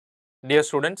Dear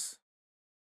students,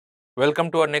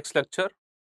 welcome to our next lecture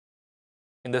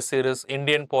in the series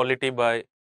Indian Polity by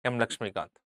M. Laxmikant.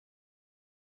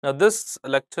 Now, this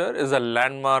lecture is a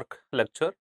landmark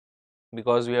lecture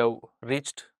because we have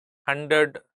reached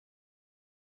 100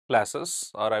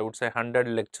 classes, or I would say 100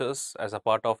 lectures as a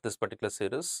part of this particular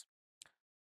series,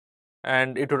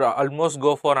 and it would almost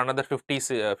go for another 50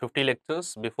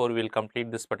 lectures before we will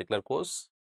complete this particular course.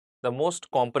 The most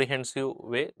comprehensive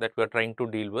way that we are trying to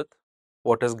deal with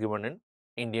what is given in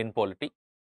Indian polity.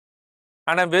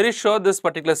 And I am very sure this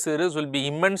particular series will be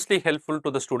immensely helpful to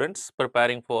the students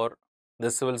preparing for the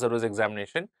civil service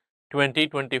examination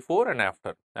 2024 and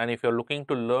after. And if you are looking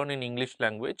to learn in English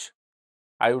language,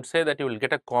 I would say that you will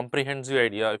get a comprehensive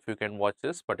idea if you can watch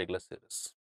this particular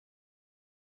series.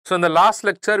 So, in the last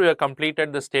lecture, we have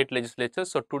completed the state legislature.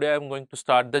 So, today I am going to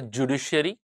start the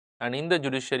judiciary, and in the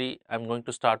judiciary, I am going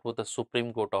to start with the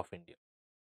Supreme Court of India.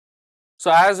 So,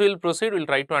 as we will proceed, we will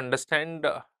try to understand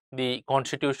the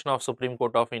constitution of Supreme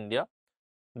Court of India,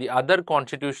 the other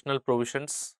constitutional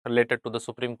provisions related to the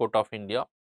Supreme Court of India,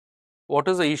 what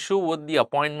is the issue with the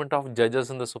appointment of judges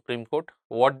in the Supreme Court,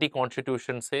 what the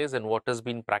constitution says and what has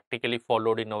been practically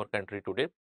followed in our country today.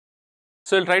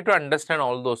 So, we will try to understand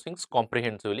all those things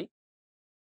comprehensively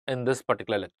in this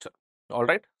particular lecture.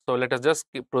 Alright. So, let us just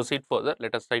proceed further.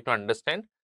 Let us try to understand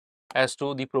as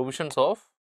to the provisions of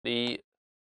the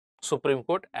Supreme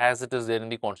Court as it is there in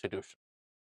the constitution.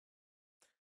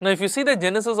 Now, if you see the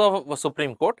genesis of the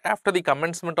Supreme Court, after the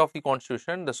commencement of the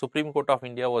constitution, the Supreme Court of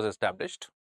India was established.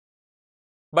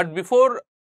 But before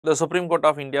the Supreme Court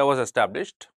of India was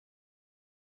established,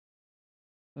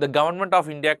 the Government of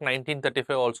India Act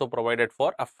 1935 also provided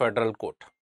for a federal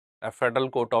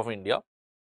court of India.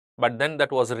 But then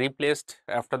that was replaced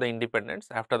after the independence,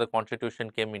 after the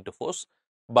constitution came into force,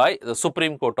 by the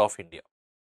Supreme Court of India.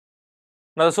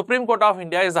 Now, the Supreme Court of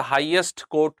India is the highest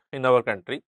court in our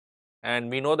country, and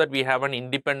we know that we have an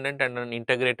independent and an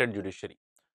integrated judiciary.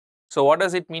 So, what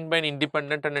does it mean by an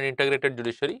independent and an integrated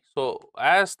judiciary? So,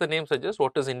 as the name suggests,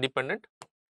 what is independent?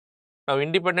 Now,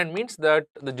 independent means that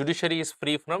the judiciary is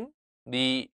free from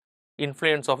the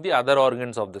influence of the other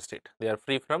organs of the state. They are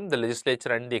free from the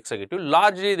legislature and the executive.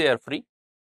 Largely, they are free,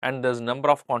 and there is a number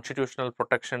of constitutional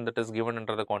protection that is given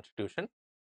under the constitution.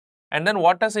 And then,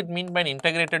 what does it mean by an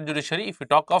integrated judiciary? If you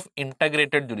talk of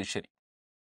integrated judiciary,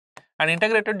 an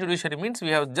integrated judiciary means we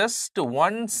have just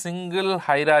one single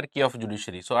hierarchy of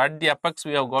judiciary. So, at the apex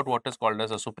we have got what is called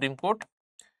as a Supreme Court,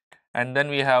 and then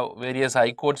we have various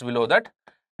high courts below that,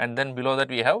 and then below that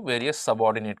we have various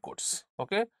subordinate courts.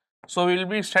 Okay. So, we will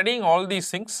be studying all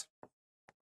these things,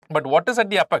 but what is at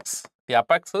the apex? The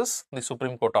apex is the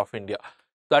Supreme Court of India.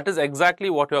 That is exactly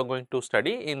what we are going to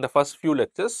study in the first few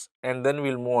lectures, and then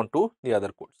we will move on to the other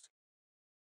courts.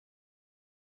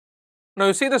 Now,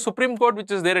 you see the Supreme Court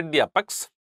which is there at the apex.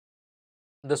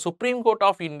 The Supreme Court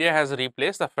of India has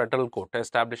replaced the federal court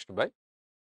established by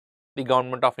the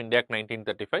Government of India Act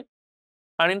 1935.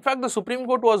 And in fact, the Supreme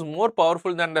Court was more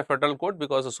powerful than the federal court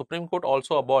because the Supreme Court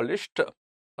also abolished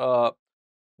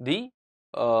the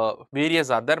various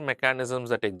other mechanisms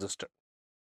that existed.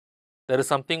 There is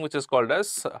something which is called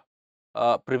as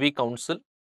Privy Council,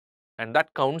 and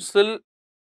that council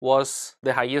was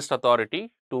the highest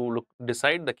authority to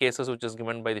decide the cases which is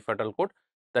given by the federal court.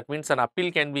 That means an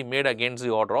appeal can be made against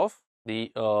the order of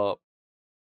the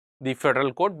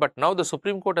federal court, but now the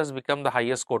Supreme Court has become the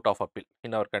highest court of appeal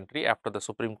in our country after the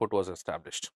Supreme Court was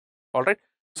established. Alright.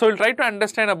 So, we will try to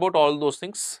understand about all those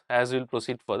things as we will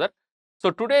proceed further.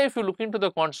 So, today if you look into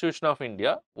the Constitution of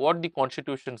India, what the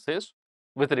Constitution says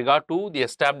with regard to the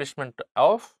establishment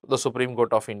of the Supreme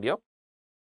Court of India.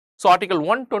 So, Article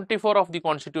 124 of the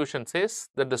Constitution says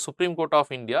that the Supreme Court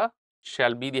of India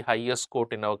shall be the highest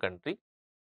court in our country,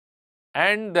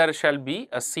 and there shall be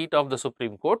a seat of the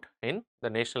Supreme Court in the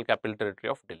National Capital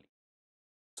Territory of Delhi.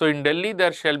 So, in Delhi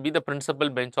there shall be the principal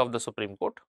bench of the Supreme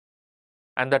Court,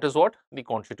 and that is what the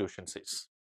Constitution says.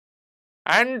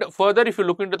 And further, if you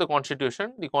look into the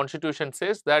Constitution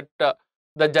says that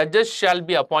the judges shall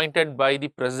be appointed by the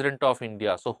President of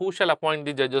India. So, who shall appoint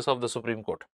the judges of the Supreme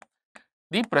Court?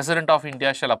 The President of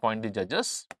India shall appoint the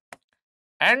judges.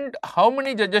 And how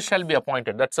many judges shall be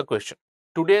appointed? That is a question.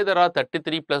 Today there are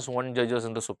 33 plus 1 judges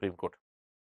in the Supreme Court.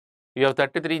 We have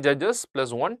 33 judges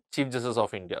plus 1 Chief Justice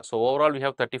of India. So, overall we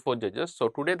have 34 judges. So,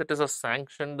 today that is a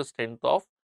sanctioned strength of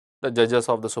the judges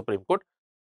of the Supreme Court.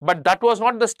 But that was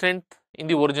not the strength in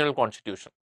the original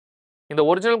constitution. In the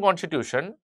original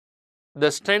constitution, the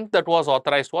strength that was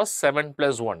authorized was 7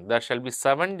 plus 1. There shall be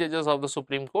 7 judges of the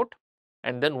Supreme Court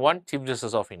and then 1 Chief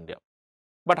Justice of India.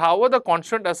 But however, the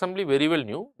Constituent Assembly very well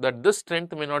knew that this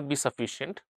strength may not be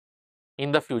sufficient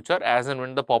in the future as and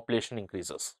when the population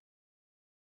increases.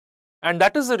 And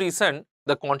that is the reason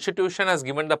the constitution has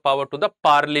given the power to the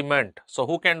parliament. So,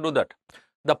 who can do that?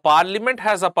 The parliament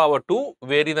has a power to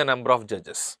vary the number of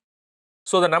judges.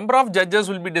 So, the number of judges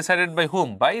will be decided by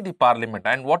whom? By the parliament.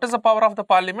 And what is the power of the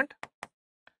parliament?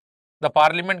 The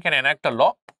parliament can enact a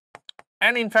law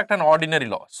and in fact an ordinary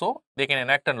law. So, they can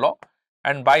enact a law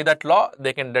and by that law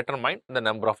they can determine the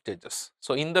number of judges.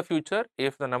 So, in the future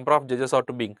if the number of judges are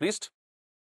to be increased,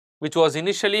 which was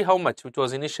initially how much? Which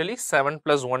was initially 7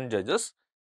 plus 1 judges,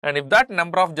 and if that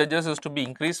number of judges is to be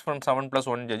increased from 7 plus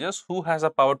 1 judges, who has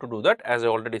the power to do that? As I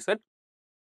already said,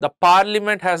 the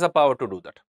parliament has the power to do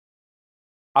that.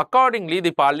 Accordingly,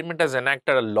 the parliament has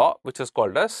enacted a law which is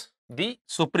called as the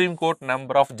Supreme Court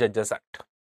Number of Judges Act.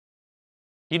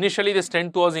 Initially, the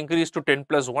strength was increased to 10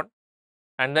 plus 1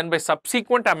 and then by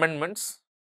subsequent amendments,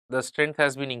 the strength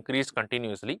has been increased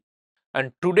continuously.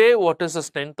 And today, what is the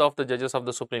strength of the judges of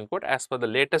the Supreme Court? As per the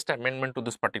latest amendment to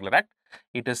this particular act,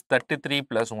 it is 33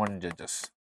 plus 1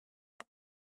 judges.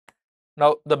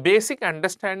 Now, the basic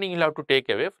understanding you will have to take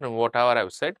away from whatever I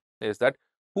have said is that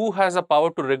who has the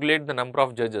power to regulate the number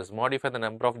of judges, modify the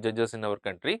number of judges in our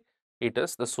country? It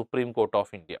is the Supreme Court of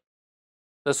India.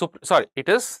 It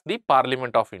is the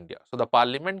Parliament of India. So, the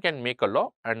Parliament can make a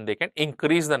law and they can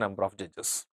increase the number of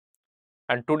judges.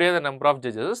 And today the number of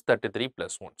judges is 33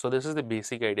 plus 1. So, this is the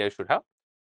basic idea you should have.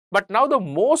 But now the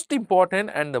most important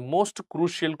and the most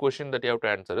crucial question that you have to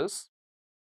answer is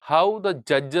how the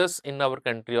judges in our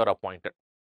country are appointed.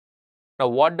 Now,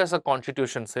 what does the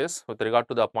constitution says with regard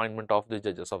to the appointment of the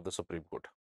judges of the Supreme Court?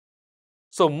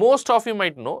 So, most of you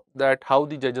might know that how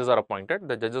the judges are appointed.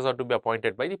 The judges are to be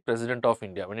appointed by the President of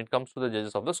India when it comes to the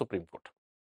judges of the Supreme Court.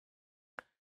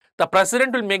 The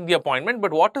President will make the appointment,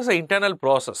 but what is the internal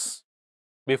process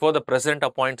before the President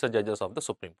appoints the judges of the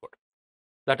Supreme Court?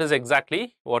 That is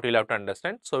exactly what we will have to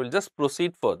understand. So, we will just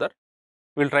proceed further.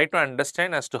 We will try to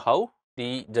understand as to how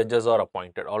the judges are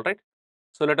appointed, alright.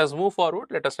 So, let us move forward.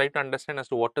 Let us try to understand as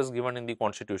to what is given in the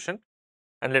constitution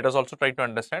and let us also try to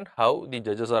understand how the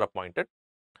judges are appointed.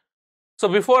 So,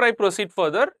 before I proceed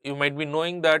further, you might be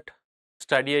knowing that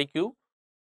StudyIQ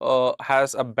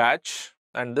has a batch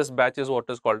and this batch is what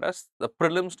is called as the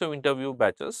prelims to interview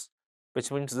batches,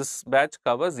 which means this batch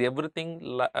covers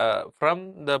everything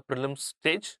from the prelims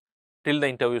stage till the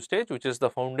interview stage, which is the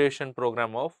foundation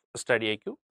program of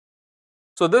StudyIQ.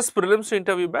 So, this prelims to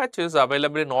interview batch is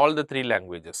available in all the 3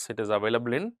 languages. It is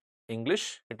available in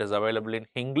English, it is available in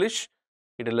English,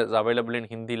 it is available in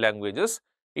Hindi languages.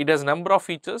 It has number of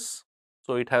features.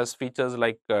 So, it has features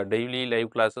like daily live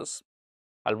classes,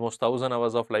 almost 1000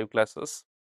 hours of live classes.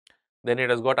 Then it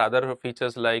has got other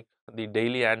features like the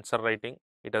daily answer writing.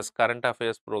 It has current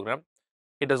affairs program.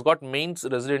 It has got mains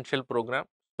residential program.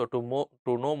 So,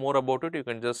 to know more about it, you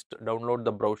can just download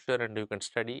the brochure and you can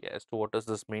study as to what is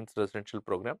this mains residential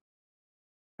program.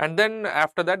 And then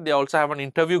after that, they also have an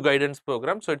interview guidance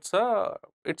program. So,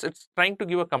 it's trying to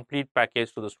give a complete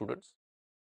package to the students.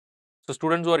 So,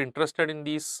 students who are interested in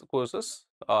these courses,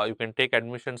 you can take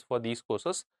admissions for these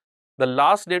courses. The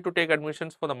last day to take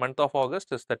admissions for the month of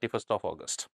August is 31st of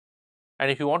August. And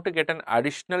if you want to get an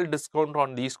additional discount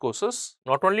on these courses,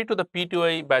 not only to the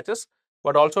P2I batches,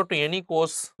 but also to any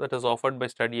course that is offered by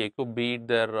StudyIQ, be it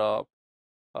their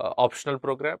optional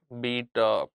program, be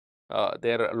it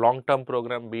their long-term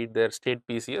program, be it their state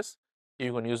PCS,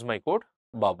 you can use my code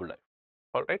Babu Live.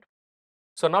 Alright.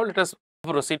 So, now let us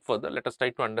proceed further. Let us try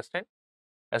to understand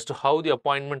as to how the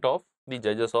appointment of the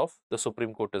judges of the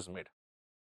Supreme Court is made.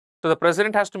 So, the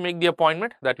President has to make the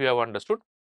appointment, that we have understood.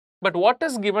 But what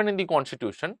is given in the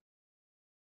constitution?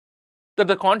 That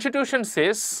the constitution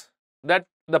says that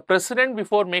the President,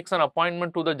 before makes an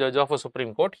appointment to the judge of a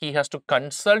Supreme Court, he has to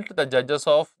consult the judges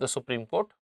of the Supreme Court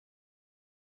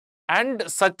and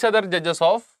such other judges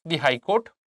of the High Court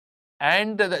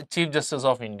and the Chief Justice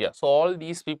of India. So, all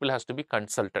these people has to be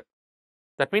consulted.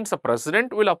 That means the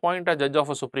President will appoint a judge of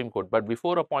a Supreme Court, but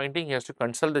before appointing, he has to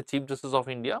consult the Chief Justice of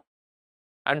India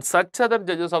and such other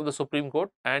judges of the Supreme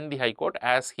Court and the High Court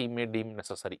as he may deem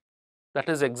necessary. That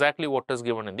is exactly what is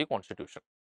given in the constitution.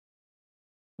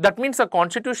 That means the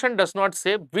constitution does not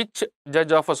say which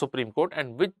judge of a Supreme Court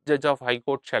and which judge of High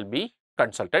Court shall be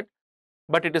consulted,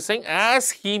 but it is saying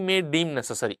as he may deem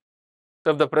necessary.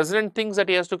 So, if the President thinks that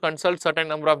he has to consult certain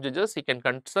number of judges, he can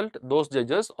consult those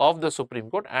judges of the Supreme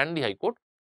Court and the High Court,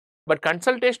 but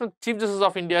consultation with Chief Justice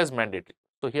of India is mandatory.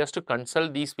 So, he has to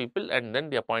consult these people and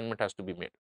then the appointment has to be made.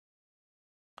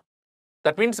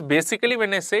 That means basically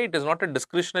when I say it is not a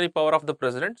discretionary power of the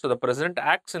President, so the President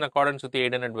acts in accordance with the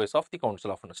aid and advice of the Council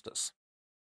of Ministers.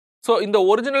 So, in the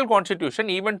original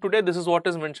constitution, even today this is what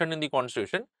is mentioned in the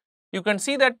constitution, you can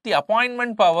see that the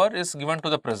appointment power is given to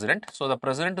the president. So, the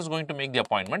president is going to make the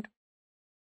appointment.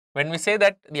 When we say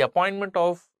that the appointment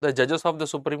of the judges of the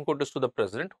Supreme Court is to the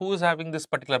president, who is having this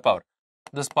particular power?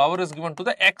 This power is given to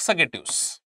the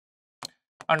executives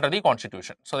under the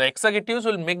constitution. So, the executives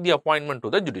will make the appointment to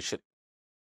the judiciary,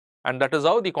 and that is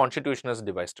how the constitution has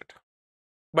devised it.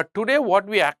 But today what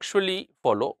we actually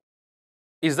follow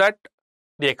is that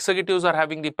the executives are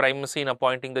having the primacy in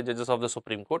appointing the judges of the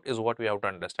Supreme Court is what we have to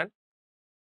understand.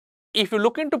 If you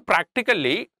look into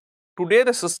practically, today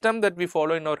the system that we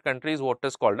follow in our country is what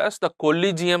is called as the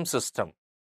collegium system.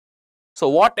 So,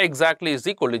 what exactly is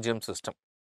the collegium system?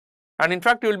 And in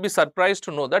fact, you will be surprised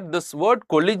to know that this word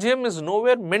collegium is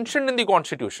nowhere mentioned in the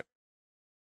constitution.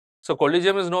 So,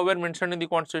 collegium is nowhere mentioned in the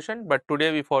constitution, but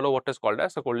today we follow what is called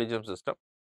as a collegium system.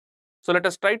 So, let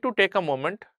us try to take a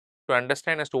moment to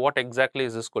understand as to what exactly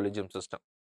is this collegium system.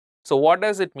 So, what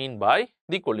does it mean by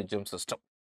the collegium system?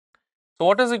 So,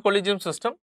 what is the collegium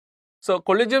system? So,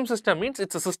 collegium system means it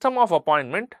is a system of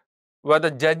appointment where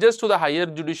the judges to the higher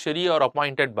judiciary are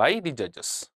appointed by the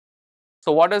judges.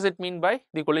 So, what does it mean by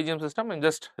the collegium system? I am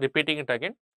just repeating it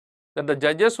again, that the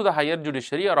judges to the higher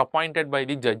judiciary are appointed by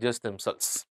the judges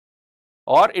themselves,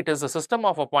 or it is a system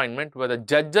of appointment where the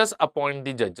judges appoint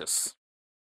the judges.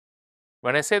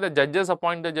 When I say the judges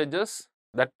appoint the judges,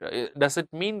 that does it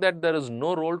mean that there is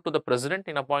no role to the president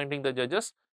in appointing the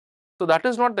judges? So, that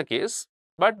is not the case,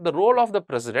 but the role of the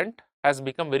president has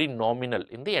become very nominal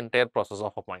in the entire process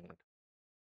of appointment.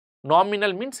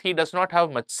 Nominal means he does not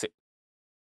have much say,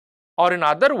 or in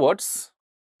other words,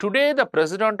 today the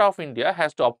president of India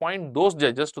has to appoint those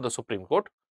judges to the Supreme Court,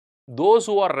 those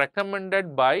who are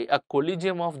recommended by a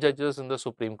collegium of judges in the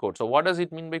Supreme Court. So, what does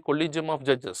it mean by collegium of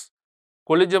judges?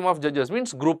 Collegium of judges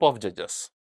means group of judges.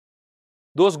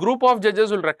 Those group of judges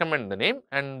will recommend the name,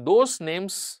 and those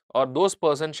names or those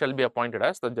persons shall be appointed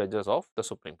as the judges of the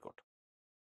Supreme Court.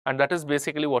 And that is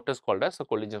basically what is called as a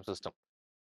collegium system.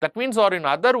 That means, or in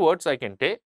other words, I can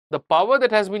say the power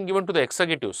that has been given to the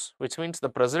executives, which means the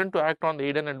president to act on the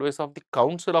aid and advice of the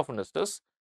Council of Ministers,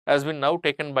 has been now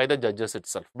taken by the judges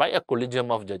itself, by a collegium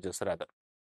of judges rather,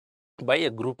 by a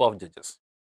group of judges.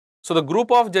 So, the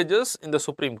group of judges in the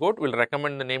Supreme Court will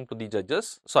recommend the name to the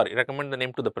judges, recommend the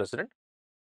name to the president,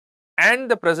 and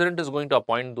the president is going to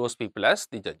appoint those people as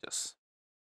the judges.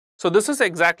 So, this is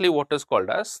exactly what is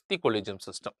called as the collegium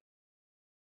system.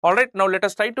 Alright, now let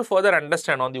us try to further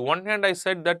understand. On the one hand, I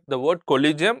said that the word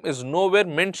collegium is nowhere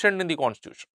mentioned in the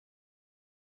constitution.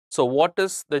 So, what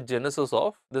is the genesis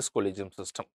of this collegium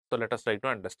system? So, let us try to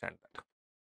understand that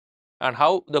and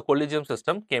how the collegium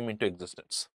system came into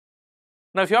existence.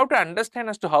 Now, if you have to understand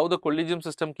as to how the collegium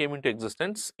system came into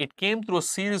existence, it came through a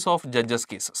series of judges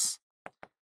cases.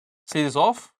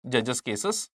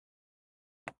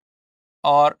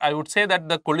 Or I would say that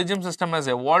the collegium system has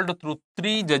evolved through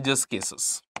 3 judges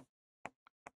cases.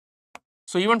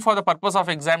 So, even for the purpose of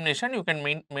examination, you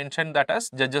can mention that as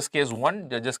judges case 1,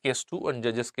 judges case 2 and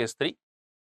judges case 3.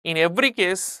 In every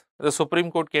case, the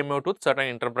Supreme Court came out with certain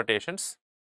interpretations,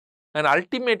 and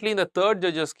ultimately in the 3rd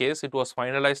judges case, it was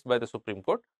finalized by the Supreme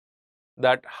Court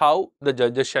that how the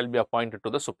judges shall be appointed to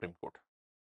the Supreme Court.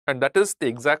 And that is the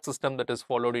exact system that is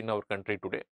followed in our country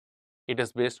today. It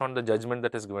is based on the judgment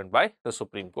that is given by the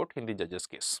Supreme Court in the judges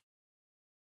case.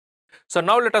 So,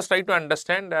 now let us try to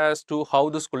understand as to how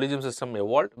this collegium system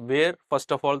evolved, where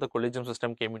first of all the collegium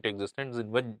system came into existence,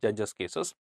 in which judges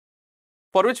cases,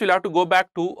 for which we will have to go back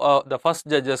to the first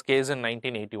judges case in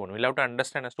 1981. We will have to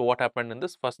understand as to what happened in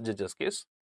this first judges case.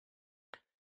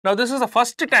 Now, this is the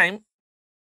first time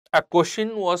a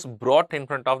question was brought in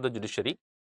front of the judiciary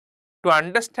to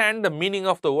understand the meaning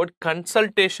of the word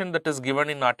consultation that is given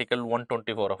in Article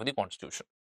 124 of the Constitution.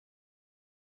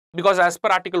 Because as per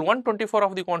Article 124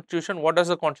 of the Constitution, what does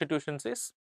the Constitution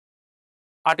says?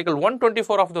 Article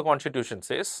 124 of the Constitution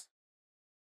says,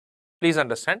 please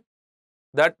understand,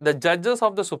 that the judges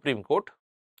of the Supreme Court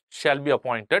shall be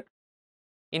appointed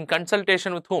in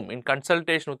consultation with whom? In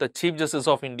consultation with the Chief Justice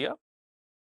of India,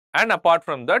 and apart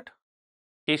from that,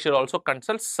 he shall also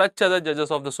consult such other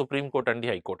judges of the Supreme Court and the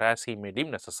High Court as he may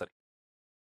deem necessary.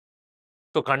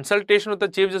 So, consultation with the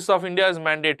Chief Justice of India is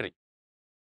mandatory,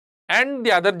 and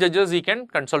the other judges he can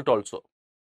consult also.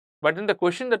 But then the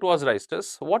question that was raised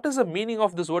is, what is the meaning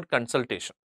of this word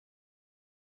consultation?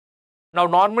 Now,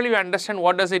 normally we understand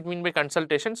what does it mean by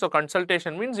consultation. So,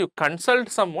 consultation means you consult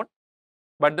someone,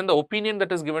 but then the opinion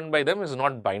that is given by them is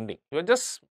not binding. You are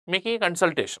just making a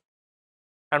consultation,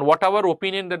 and whatever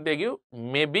opinion that they give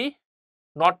may be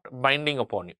not binding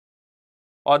upon you,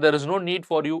 or there is no need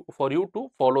for you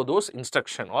to follow those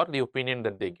instruction or the opinion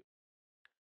that they give.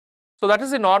 So, that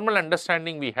is the normal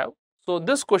understanding we have. So,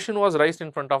 this question was raised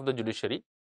in front of the judiciary.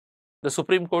 The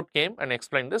Supreme Court came and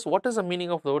explained this. What is the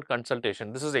meaning of the word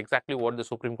consultation? This is exactly what the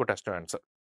Supreme Court has to answer.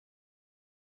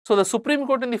 So, the Supreme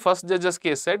Court in the first judge's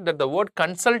case said that the word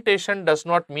consultation does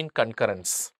not mean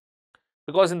concurrence.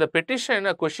 Because in the petition,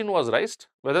 a question was raised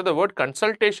whether the word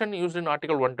consultation used in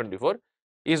Article 124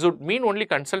 would mean only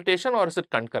consultation or is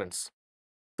it concurrence.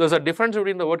 There is a difference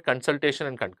between the word consultation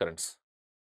and concurrence.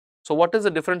 So, what is the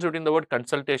difference between the word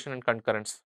consultation and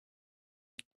concurrence?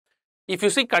 If you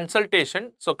see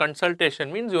consultation, so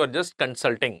consultation means you are just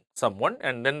consulting someone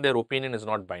and then their opinion is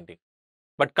not binding.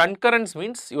 But concurrence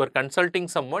means you are consulting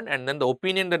someone and then the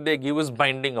opinion that they give is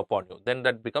binding upon you, then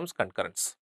that becomes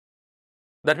concurrence.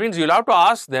 That means you will have to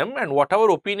ask them and whatever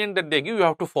opinion that they give, you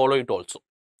have to follow it also.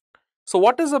 So,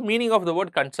 what is the meaning of the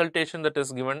word consultation that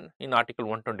is given in Article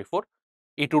 124?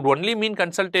 It would only mean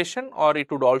consultation or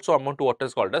it would also amount to what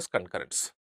is called as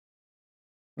concurrence.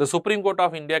 The Supreme Court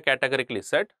of India categorically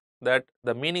said that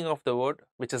the meaning of the word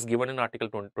which is given in Article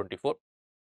 24,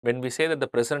 when we say that the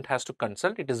President has to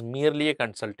consult, it is merely a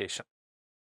consultation.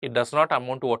 It does not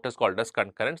amount to what is called as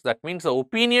concurrence. That means the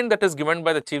opinion that is given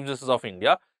by the Chief Justice of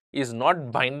India is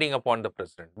not binding upon the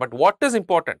President. But what is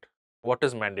important, what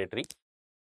is mandatory,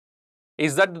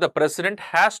 is that the President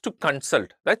has to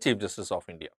consult the Chief Justice of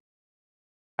India.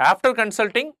 After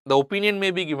consulting, the opinion may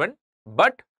be given,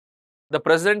 but the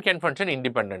President can function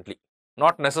independently.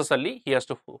 Not necessarily he has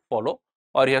to follow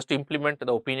or he has to implement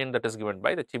the opinion that is given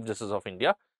by the Chief Justice of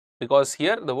India, because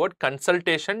here the word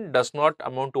consultation does not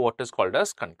amount to what is called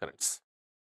as concurrence.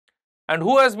 And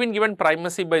who has been given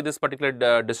primacy by this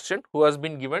particular decision? Who has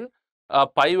been given a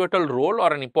pivotal role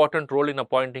or an important role in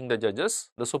appointing the judges?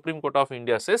 The Supreme Court of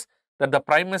India says that the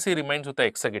primacy remains with the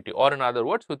executive, or in other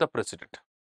words with the President.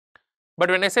 But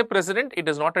when I say President, it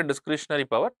is not a discretionary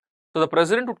power. So, the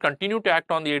President would continue to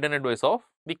act on the aid and advice of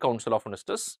the Council of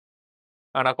Ministers,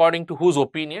 and according to whose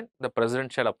opinion the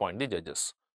President shall appoint the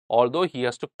judges, although he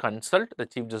has to consult the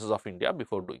Chief Justice of India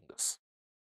before doing this.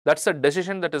 That is a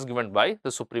decision that is given by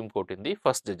the Supreme Court in the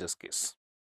first judge's case.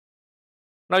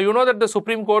 Now, you know that the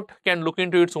Supreme Court can look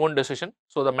into its own decision.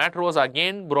 So, the matter was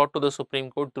again brought to the Supreme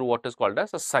Court through what is called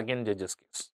as a second judge's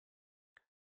case.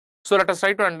 So, let us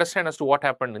try to understand as to what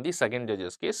happened in the second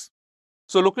judge's case.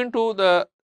 So, look into the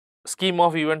scheme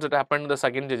of events that happened in the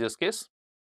second judge's case.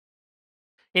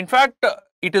 In fact,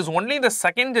 it is only in the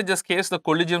second judge's case the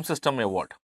collegium system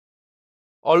evolved.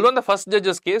 Although in the first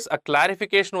judge's case a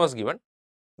clarification was given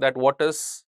that what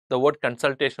is the word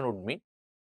consultation would mean,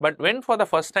 but when for the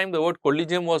first time the word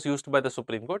collegium was used by the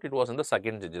Supreme Court, it was in the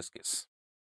second judge's case.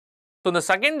 So, in the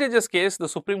second judge's case, the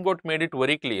Supreme Court made it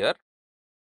very clear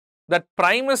that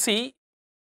primacy.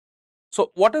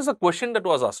 So, what is the question that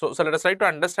was asked? So, let us try to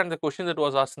understand the question that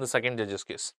was asked in the second judge's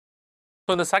case.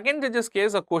 So, in the second judge's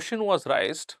case, a question was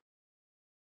raised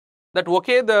that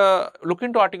okay, look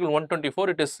into Article 124,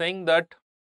 it is saying that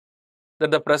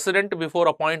the President before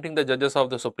appointing the judges of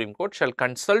the Supreme Court shall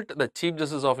consult the Chief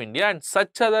Justice of India and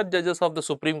such other judges of the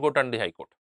Supreme Court and the High Court.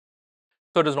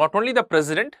 So, it is not only the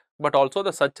President, but also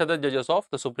the such other judges of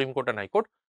the Supreme Court and High Court.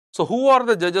 So, who are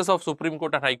the judges of Supreme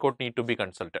Court and High Court need to be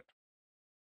consulted?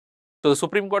 So, the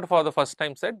Supreme Court for the first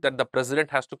time said that the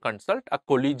President has to consult a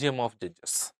collegium of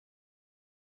judges.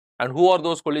 And who are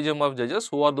those collegium of judges?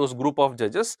 Who are those group of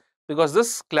judges? Because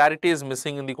this clarity is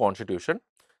missing in the Constitution.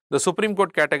 The Supreme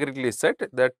Court categorically said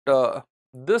that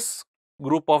this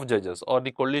group of judges or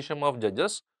the collegium of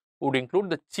judges would include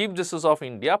the Chief Justice of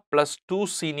India plus 2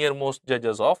 senior most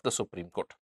judges of the Supreme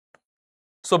Court.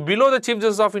 So, below the Chief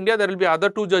Justice of India, there will be other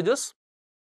 2 judges.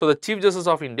 So, the Chief Justice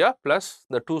of India plus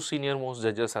the 2 senior most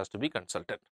judges has to be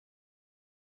consulted.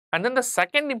 And then the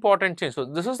second important change, so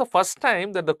this is the first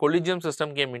time that the collegium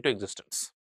system came into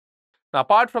existence. Now,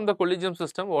 apart from the collegium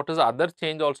system, what is the other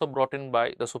change also brought in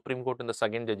by the Supreme Court in the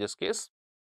second judge's case?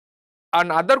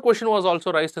 Another question was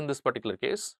also raised in this particular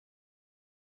case,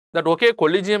 that okay,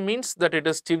 collegium means that it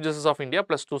is Chief Justice of India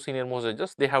plus 2 senior most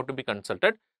judges, they have to be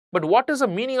consulted. But what is the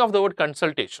meaning of the word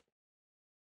consultation?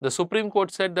 The Supreme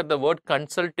Court said that the word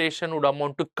consultation would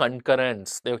amount to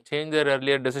concurrence. They have changed their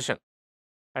earlier decision.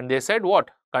 And they said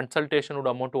what? Consultation would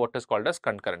amount to what is called as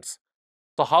concurrence.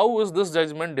 So, how is this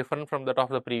judgment different from that of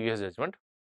the previous judgment?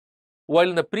 While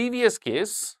in the previous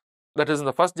case, that is in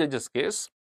the first judge's case,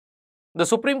 the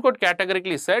Supreme Court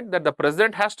categorically said that the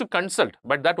President has to consult,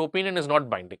 but that opinion is not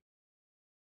binding.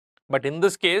 But in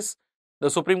this case, the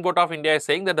Supreme Court of India is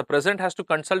saying that the President has to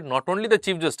consult not only the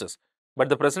Chief Justice, but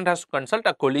the President has to consult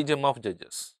a collegium of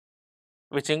judges,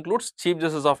 which includes Chief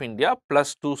Justice of India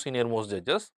plus 2 senior most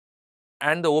judges.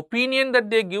 And the opinion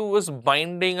that they give is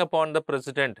binding upon the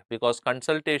President, because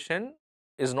consultation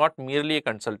is not merely a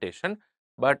consultation,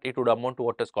 but it would amount to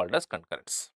what is called as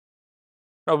concurrence.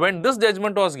 Now, when this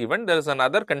judgment was given, there is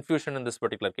another confusion in this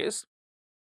particular case,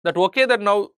 that okay, that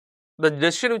now the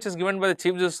decision which is given by the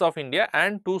Chief Justice of India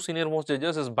and two senior most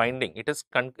judges is binding. It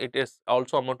is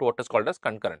also amount to what is called as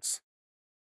concurrence.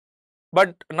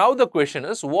 But now the question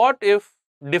is, what if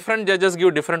different judges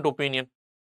give different opinion?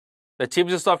 The Chief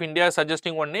Justice of India is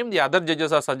suggesting one name, the other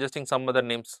judges are suggesting some other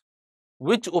names.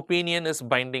 Which opinion is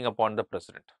binding upon the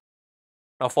President?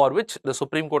 Now, for which the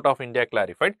Supreme Court of India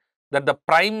clarified that the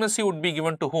primacy would be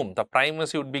given to whom? The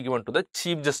primacy would be given to the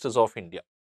Chief Justice of India.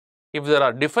 If there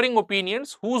are differing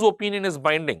opinions, whose opinion is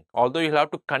binding? Although you will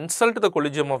have to consult the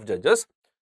Collegium of Judges,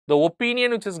 the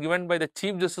opinion which is given by the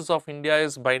Chief Justice of India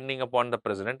is binding upon the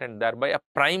President, and thereby a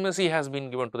primacy has been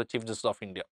given to the Chief Justice of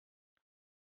India.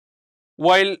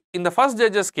 While in the first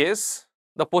judge's case,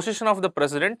 the position of the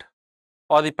President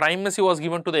or the primacy was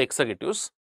given to the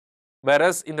executives,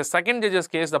 whereas in the second judge's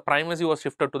case, the primacy was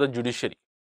shifted to the judiciary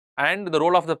and the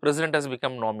role of the President has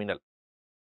become nominal.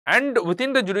 And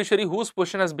within the judiciary, whose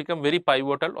position has become very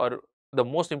pivotal, or the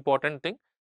most important thing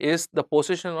is the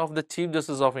position of the Chief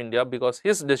Justice of India, because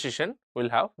his decision will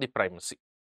have the primacy.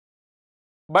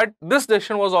 But this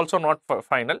decision was also not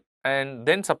final, and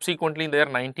then subsequently in the year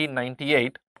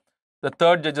 1998, the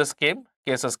third judges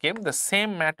cases came, the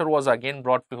same matter was again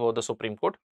brought before the Supreme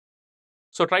Court.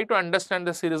 So try to understand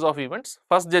the series of events.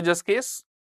 First judge's case,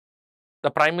 the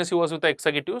primacy was with the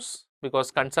executives, because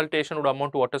consultation would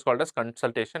amount to what is called as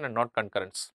consultation and not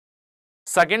concurrence.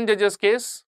 Second judge's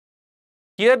case,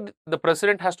 here the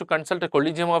President has to consult a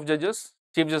Collegium of Judges,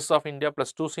 Chief Justice of India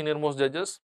plus two senior most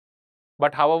judges.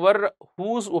 But however,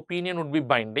 whose opinion would be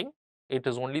binding? It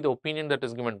is only the opinion that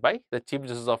is given by the Chief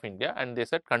Justice of India, and they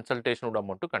said consultation would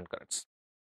amount to concurrence.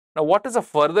 Now, what is a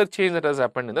further change that has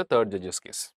happened in the third judge's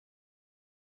case?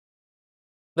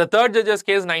 The third judge's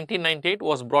case 1998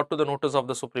 was brought to the notice of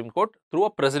the Supreme Court through a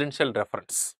presidential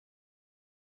reference.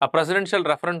 A presidential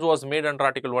reference was made under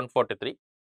Article 143.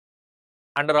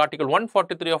 Under Article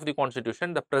 143 of the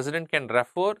Constitution, the President can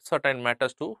refer certain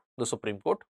matters to the Supreme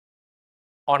Court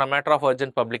on a matter of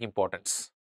urgent public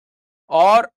importance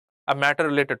or a matter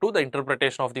related to the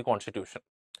interpretation of the Constitution.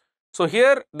 So,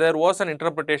 here there was an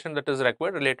interpretation that is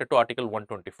required related to Article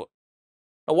 124.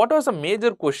 Now, what was a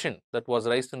major question that was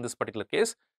raised in this particular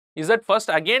case is that first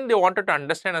again they wanted to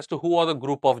understand as to who are the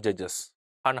group of judges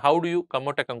and how do you come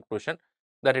at a conclusion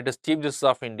that it is Chief Justice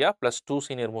of India plus two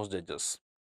senior most judges.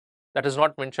 That is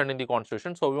not mentioned in the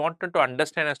Constitution. So, we wanted to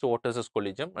understand as to what is this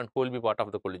collegium and who will be part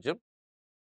of the collegium.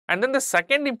 And then the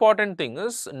second important thing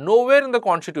is, nowhere in the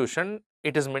Constitution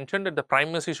it is mentioned that the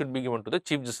primacy should be given to the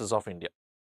Chief Justice of India.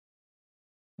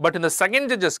 But in the second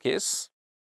judge's case,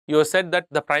 you have said that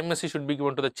the primacy should be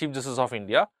given to the Chief Justice of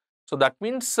India. So, that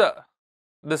means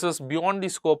this is beyond the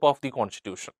scope of the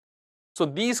Constitution. So,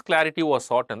 these clarity was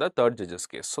sought in the third judge's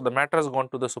case. So, the matter has gone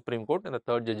to the Supreme Court in the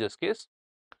third judge's case.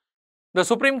 The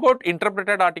Supreme Court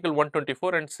interpreted Article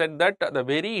 124 and said that the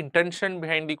very intention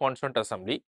behind the Constituent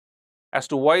Assembly as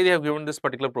to why they have given this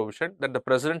particular provision, that the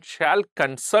President shall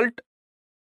consult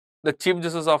the Chief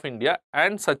Justice of India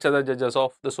and such other judges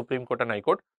of the Supreme Court and High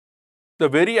Court. The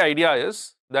very idea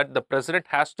is that the President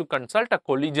has to consult a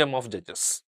collegium of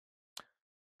judges,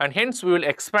 and hence we will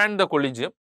expand the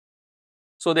collegium.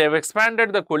 So, they have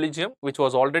expanded the collegium, which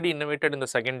was already innovated in the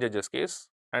second judge's case,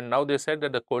 and now they said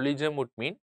that the collegium would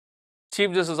mean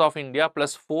Chief Justice of India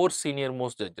plus four senior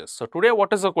most judges. So, today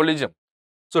what is the collegium?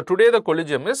 So, today the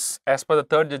collegium is, as per the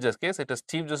third judge's case, it is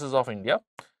Chief Justice of India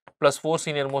plus four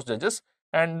senior most judges,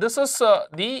 and this is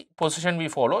the position we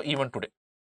follow even today.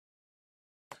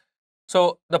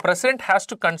 So, the President has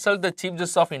to consult the Chief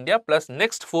Justice of India plus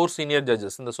next four senior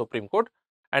judges in the Supreme Court,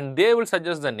 and they will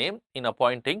suggest the name in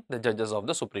appointing the judges of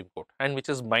the Supreme Court, and which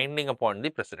is binding upon the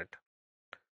President.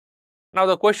 Now,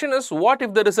 the question is, what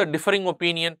if there is a differing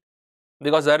opinion?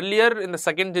 Because earlier in the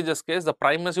second judge's case, the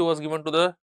primacy was given to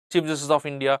the Chief Justice of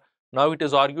India. Now, it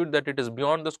is argued that it is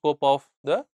beyond the scope of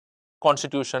the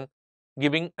Constitution,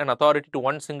 giving an authority to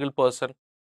one single person.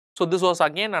 So, this was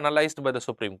again analyzed by the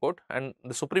Supreme Court, and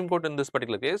the Supreme Court in this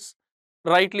particular case,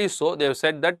 rightly so, they have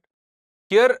said that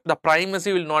here the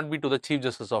primacy will not be to the Chief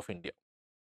Justice of India,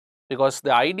 because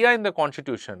the idea in the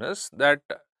Constitution is that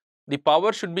the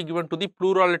power should be given to the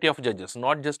plurality of judges,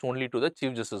 not just only to the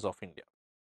Chief Justice of India.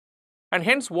 And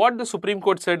hence, what the Supreme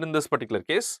Court said in this particular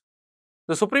case,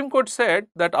 the Supreme Court said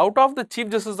that out of the Chief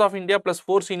Justice of India plus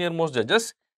four senior most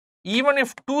judges, even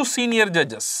if two senior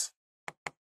judges,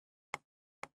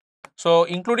 so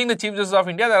including the Chief Justice of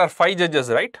India, there are 5 judges,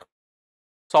 right?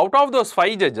 So, out of those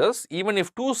 5 judges, even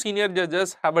if two senior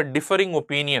judges have a differing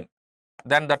opinion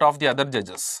than that of the other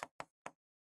judges,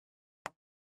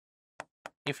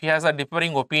 if he has a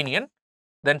differing opinion,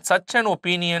 then such an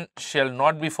opinion shall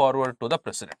not be forwarded to the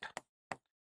President.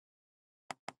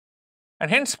 And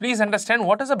hence, please understand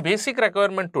what is the basic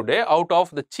requirement today out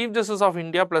of the Chief Justice of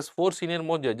India plus 4 senior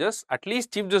most judges, at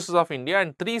least Chief Justice of India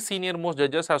and 3 senior most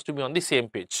judges has to be on the same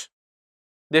page.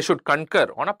 They should concur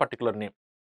on a particular name,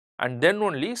 and then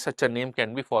only such a name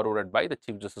can be forwarded by the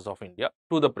Chief Justice of India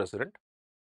to the President,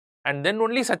 and then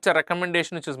only such a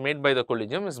recommendation which is made by the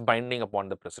collegium is binding upon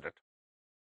the President.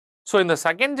 So, in the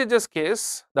second judge's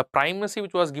case, the primacy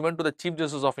which was given to the Chief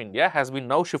Justice of India has been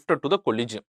now shifted to the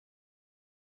collegium.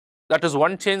 That is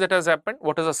one change that has happened.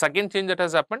 What is the second change that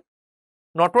has happened?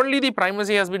 Not only the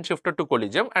primacy has been shifted to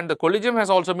collegium, and the collegium has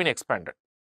also been expanded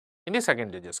in the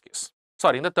second judge's case,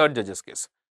 sorry, in the third judge's case.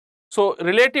 So,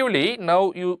 relatively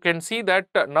now you can see that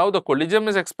now the collegium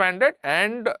is expanded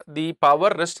and the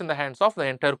power rests in the hands of the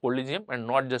entire collegium and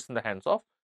not just in the hands of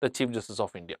the Chief Justice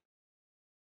of India.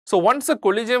 So, once the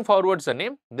collegium forwards a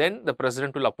name, then the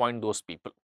President will appoint those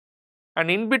people. And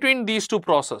in between these two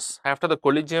processes, after the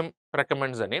collegium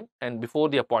recommends a name and before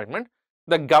the appointment,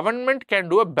 the government can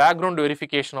do a background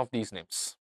verification of these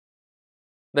names.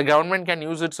 The government can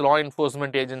use its law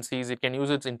enforcement agencies, it can use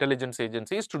its intelligence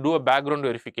agencies to do a background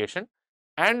verification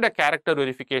and a character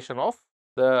verification of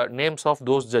the names of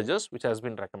those judges which has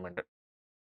been recommended.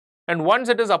 And once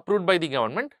it is approved by the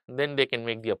government, then they can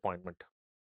make the appointment.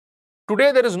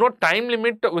 Today, there is no time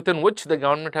limit within which the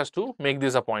government has to make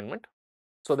this appointment.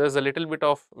 So, there is a little bit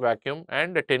of vacuum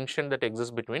and a tension that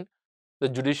exists between the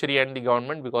judiciary and the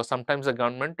government, because sometimes the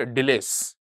government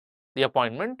delays the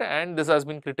appointment, and this has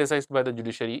been criticized by the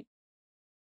judiciary.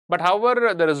 But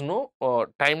however, there is no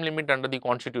time limit under the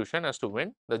constitution as to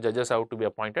when the judges have to be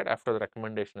appointed after the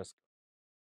recommendation is.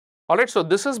 Alright, so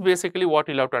this is basically what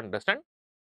you will have to understand.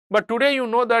 But today you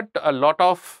know that a lot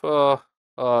of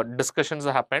discussions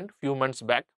happened few months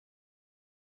back,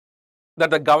 that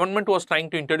the government was trying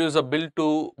to introduce a bill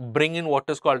to bring in what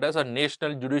is called as a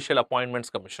National Judicial Appointments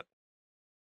Commission.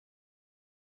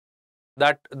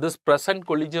 That this present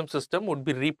collegium system would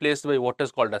be replaced by what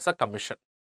is called as a commission.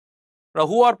 Now,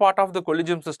 who are part of the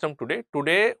collegium system today?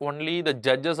 Today, only the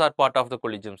judges are part of the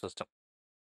collegium system.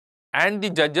 And the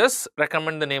judges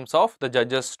recommend the names of the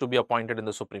judges to be appointed in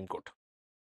the Supreme Court.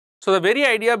 So, the very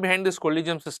idea behind this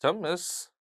collegium system is,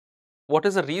 what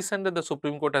is the reason that the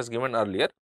Supreme Court has given earlier,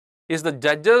 is the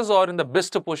judges are in the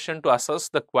best position to assess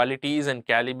the qualities and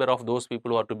caliber of those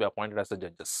people who are to be appointed as the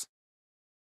judges.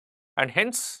 And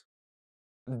hence,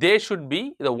 they should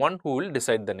be the one who will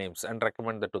decide the names and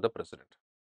recommend that to the President.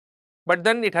 But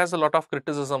then it has a lot of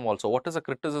criticism also. What is the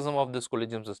criticism of this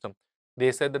collegium system?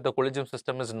 They said that the collegium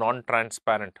system is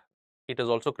non-transparent. It is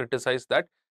also criticized that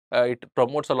it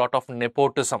promotes a lot of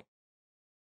nepotism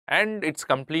and it's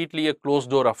completely a closed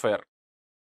door affair.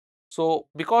 So,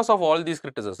 because of all these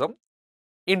criticism,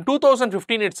 in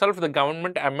 2015 itself, the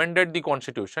government amended the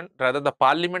constitution, rather the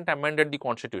parliament amended the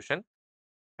constitution,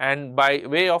 and by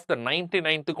way of the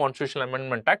 99th Constitutional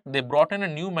Amendment Act, they brought in a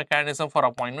new mechanism for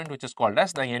appointment which is called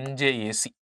as the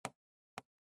NJAC,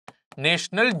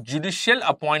 National Judicial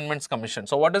Appointments Commission.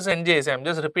 So, what is NJAC? I am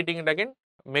just repeating it again,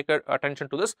 make attention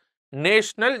to this,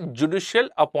 National Judicial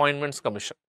Appointments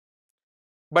Commission.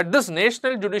 But this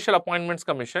National Judicial Appointments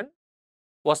Commission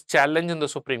was challenged in the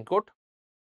Supreme Court,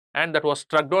 and that was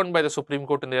struck down by the Supreme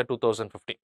Court in the year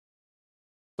 2015.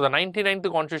 So, the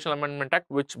 99th Constitutional Amendment Act,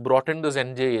 which brought in this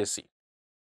NJAC,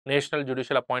 National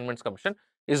Judicial Appointments Commission,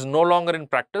 is no longer in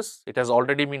practice. It has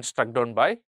already been struck down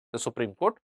by the Supreme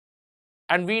Court.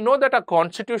 And we know that a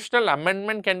constitutional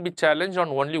amendment can be challenged on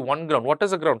only one ground. What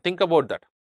is the ground? Think about that.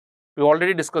 We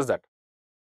already discussed that.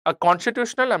 A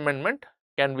constitutional amendment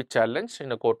can be challenged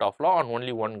in a court of law on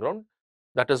only one ground,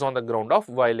 that is on the ground of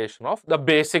violation of the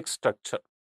basic structure.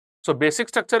 So, basic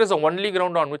structure is the only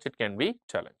ground on which it can be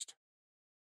challenged.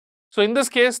 So, in this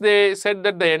case, they said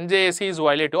that the NJAC is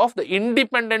violative of the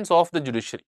independence of the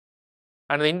judiciary,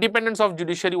 and the independence of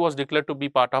judiciary was declared to be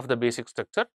part of the basic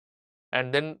structure,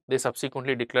 and then they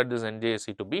subsequently declared this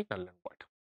NJAC to be null and void.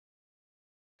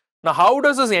 Now, how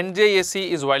does this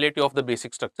NJAC is violative of the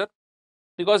basic structure?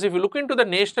 Because if you look into the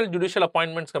National Judicial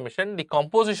Appointments Commission, the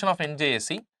composition of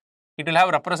NJAC, it will have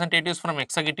representatives from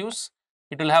executives,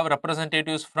 it will have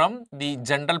representatives from the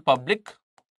general public,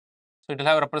 so it will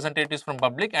have representatives from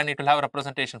public, and it will have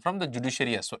representation from the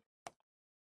judiciary as well.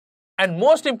 And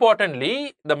most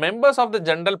importantly, the members of the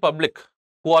general public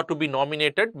who are to be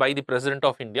nominated by the President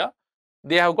of India,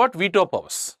 they have got veto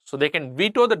powers. So, they can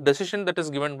veto the decision that is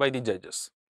given by the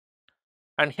judges.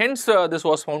 And hence, this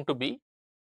was found to be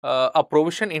a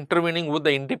provision intervening with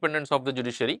the independence of the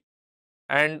judiciary,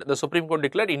 and the Supreme Court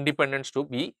declared independence to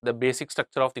be the basic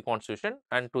structure of the constitution,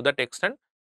 and to that extent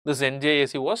this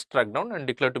NJAC was struck down and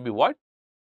declared to be void.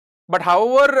 But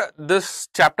however, this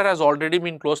chapter has already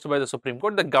been closed by the Supreme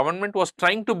Court. The government was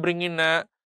trying to bring in a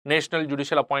National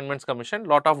Judicial Appointments Commission.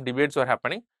 Lot of debates were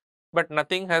happening, but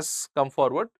nothing has come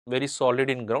forward very solid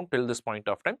in ground till this point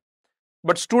of time.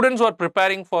 But students who are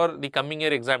preparing for the coming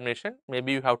year examination,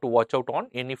 maybe you have to watch out on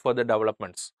any further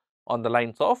developments on the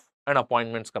lines of an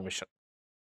appointments commission.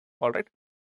 All right.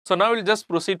 So now we'll just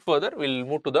proceed further. We'll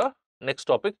move to the next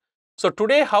topic. So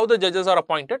today, how the judges are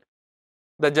appointed?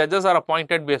 The judges are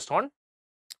appointed based on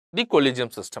the collegium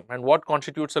system. And what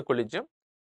constitutes a collegium?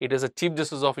 It is a Chief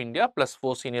Justice of India plus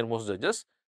 4 senior most judges.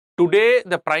 Today,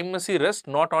 the primacy rests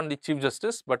not on the Chief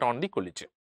Justice but on the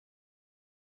collegium.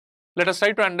 Let us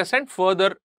try to understand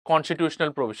further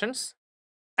constitutional provisions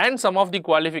and some of the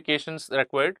qualifications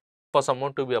required for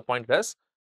someone to be appointed as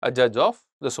a judge of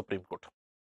the Supreme Court.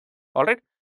 All right,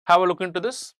 have a look into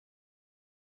this.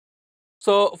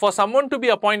 So, for someone to be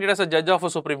appointed as a judge of a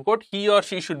Supreme Court, he or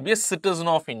she should be a citizen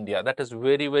of India. That is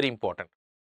very, very important.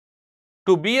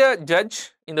 To be a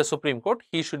judge in the Supreme Court,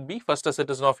 he should be first a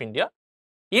citizen of India.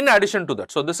 In addition to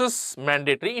that, so this is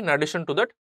mandatory. In addition to that,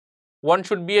 one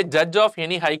should be a judge of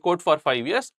any high court for 5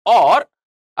 years or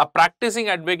a practicing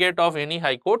advocate of any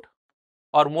high court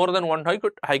or more than one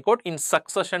high court in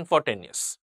succession for 10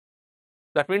 years.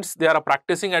 That means they are a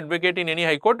practicing advocate in any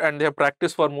high court and they have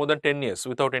practiced for more than 10 years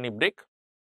without any break,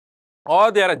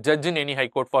 or they are a judge in any high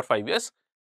court for 5 years.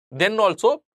 Then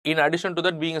also, in addition to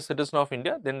that, being a citizen of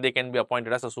India, then they can be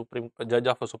appointed as a judge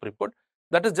of a Supreme Court.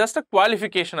 That is just a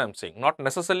qualification I am saying. Not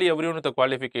necessarily everyone with a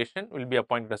qualification will be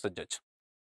appointed as a judge.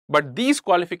 But these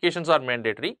qualifications are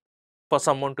mandatory for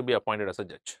someone to be appointed as a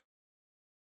judge.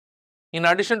 In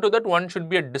addition to that, one should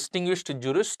be a distinguished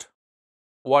jurist.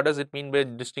 What does it mean by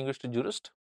distinguished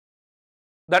jurist?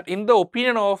 That in the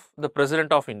opinion of the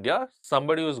President of India,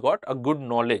 somebody who's got a good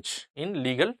knowledge in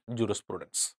legal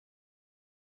jurisprudence.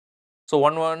 So,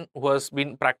 one who has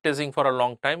been practicing for a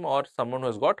long time or someone who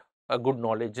has got a good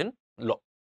knowledge in law.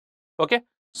 Okay.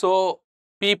 So,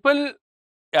 people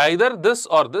either this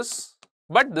or this,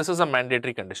 but this is a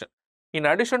mandatory condition. In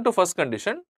addition to first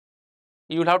condition,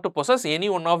 you will have to possess any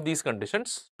one of these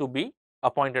conditions to be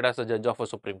appointed as a judge of a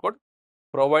Supreme Court,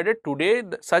 provided today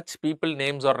such people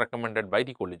names are recommended by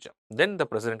the collegium. Then the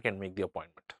President can make the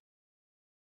appointment.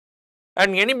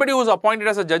 And anybody who is appointed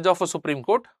as a judge of a Supreme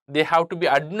Court, they have to be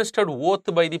administered oath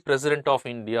by the President of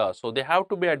India. So, they have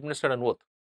to be administered an oath.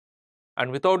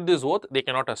 And without this oath, they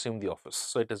cannot assume the office.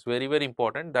 So, it is very, very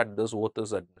important that this oath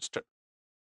is administered.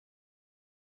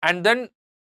 And then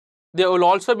they will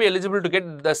also be eligible to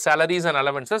get the salaries and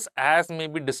allowances as may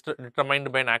be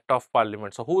determined by an act of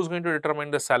parliament. So, who is going to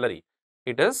determine the salary?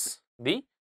 It is the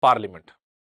parliament.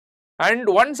 And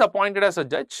once appointed as a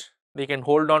judge, they can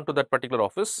hold on to that particular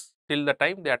office till the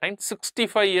time they attain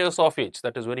 65 years of age.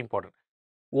 That is very important.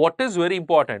 What is very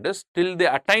important is till they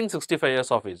attain 65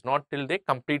 years of age, not till they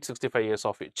complete 65 years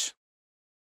of age.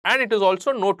 And it is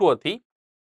also noteworthy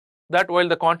that while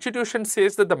the constitution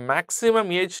says that the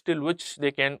maximum age till which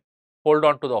they can hold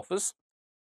on to the office,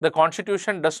 the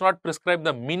constitution does not prescribe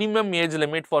the minimum age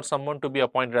limit for someone to be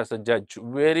appointed as a judge.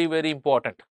 Very, very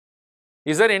important.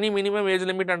 Is there any minimum age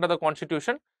limit under the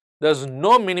constitution? There is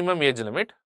no minimum age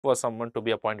limit for someone to be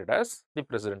appointed as the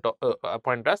president,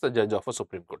 appointed as the judge of a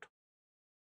Supreme Court.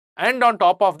 And on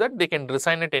top of that, they can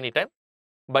resign at any time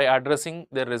by addressing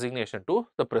their resignation to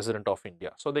the President of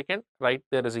India. So, they can write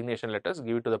their resignation letters,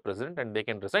 give it to the President, and they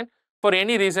can resign for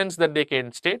any reasons that they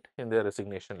can state in their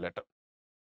resignation letter.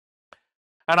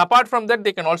 And apart from that,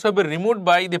 they can also be removed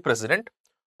by the President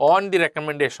on the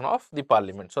recommendation of the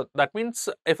Parliament. So, that means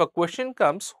if a question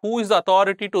comes, who is the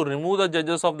authority to remove the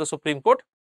judges of the Supreme Court?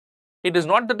 It is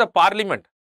not that the Parliament,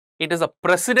 it is the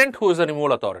President who is the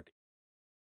removal authority.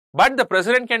 But the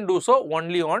President can do so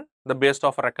only on the basis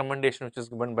of a recommendation which is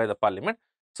given by the Parliament.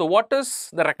 So, what is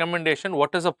the recommendation?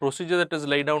 What is the procedure that is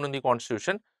laid down in the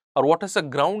Constitution, or what is the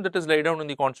ground that is laid down in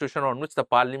the Constitution on which the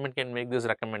Parliament can make this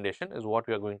recommendation is what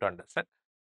we are going to understand.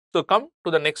 So, come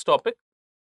to the next topic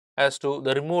as to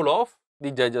the removal of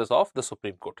the judges of the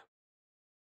Supreme Court.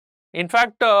 In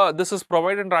fact, this is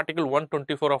provided in Article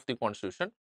 124 of the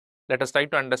Constitution. Let us try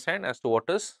to understand as to what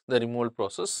is the removal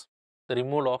process, the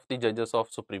removal of the judges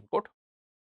of Supreme Court.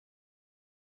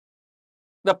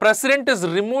 The President is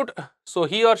removed, so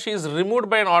he or she is removed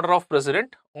by an order of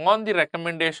President on the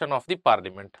recommendation of the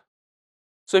Parliament.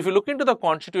 So, if you look into the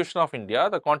Constitution of India,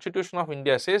 the Constitution of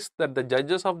India says that the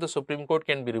judges of the Supreme Court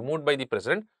can be removed by the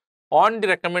President on the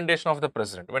recommendation of the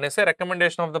President. When I say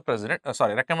recommendation of the President,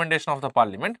 recommendation of the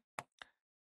Parliament,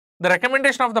 the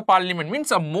recommendation of the Parliament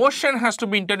means a motion has to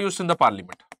be introduced in the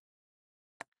Parliament.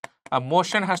 a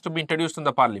motion has to be introduced in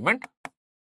the parliament,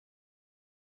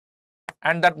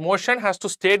 and that motion has to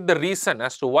state the reason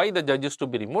as to why the judge is to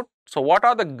be removed. So, what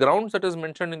are the grounds that is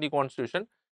mentioned in the constitution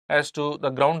as to the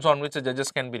grounds on which the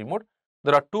judges can be removed?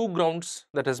 There are two grounds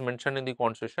that is mentioned in the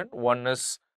constitution. One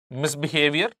is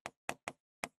misbehavior.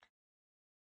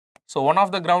 So, one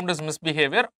of the ground is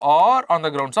misbehavior or on the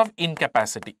grounds of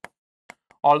incapacity.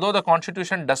 Although the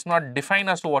constitution does not define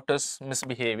as to what is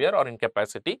misbehavior or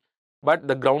incapacity, but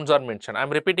the grounds are mentioned. I am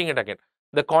repeating it again.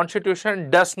 The constitution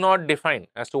does not define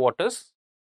as to what is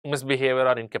misbehavior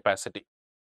or incapacity.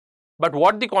 But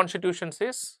what the constitution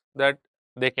says, that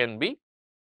they can be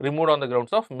removed on the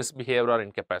grounds of misbehavior or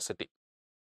incapacity.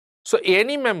 So,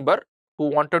 any member who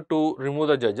wanted to remove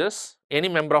the judges, any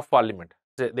member of parliament,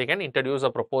 they can introduce a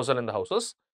proposal in the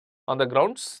houses on the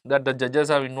grounds that the judges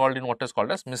are involved in what is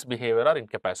called as misbehavior or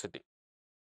incapacity.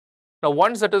 Now,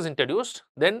 once that is introduced,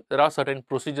 then there are certain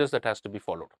procedures that has to be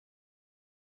followed.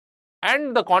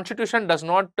 And the constitution does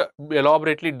not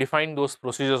elaborately define those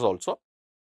procedures also.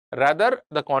 Rather,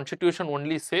 the constitution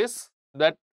only says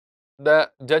that the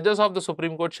judges of the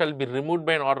Supreme Court shall be removed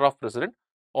by an order of president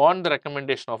on the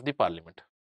recommendation of the parliament.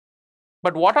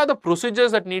 But what are the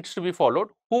procedures that needs to be followed?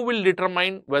 Who will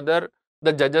determine whether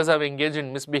the judges have engaged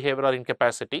in misbehavior or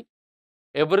incapacity?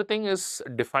 Everything is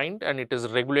defined and it is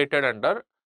regulated under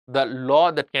the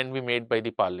law that can be made by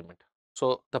the parliament.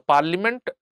 So, the parliament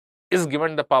is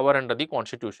given the power under the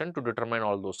constitution to determine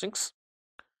all those things.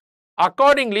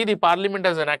 Accordingly, the parliament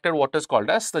has enacted what is called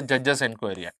as the Judges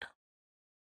Enquiry Act.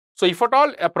 So, if at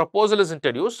all a proposal is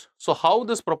introduced, so how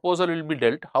this proposal will be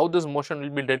dealt, how this motion will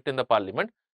be dealt in the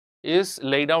parliament is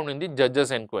laid down in the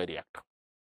Judges Enquiry Act.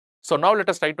 So, now let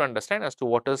us try to understand as to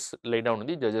what is laid down in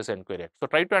the Judges Enquiry Act. So,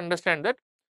 try to understand that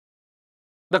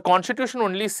the constitution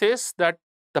only says that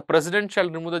the president shall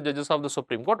remove the judges of the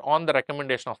Supreme Court on the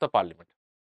recommendation of the parliament.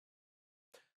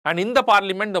 And in the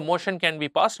parliament, the motion can be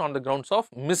passed on the grounds of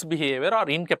misbehavior or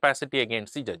incapacity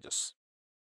against the judges.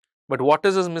 But what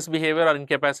is this misbehavior or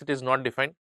incapacity is not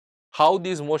defined. How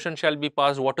these motions shall be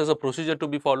passed, what is the procedure to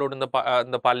be followed in the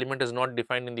parliament is not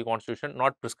defined in the constitution,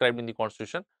 not prescribed in the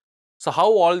constitution. So, how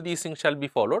all these things shall be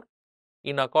followed?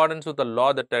 In accordance with the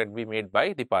law that can be made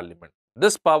by the parliament.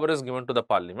 This power is given to the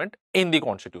parliament in the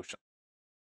constitution.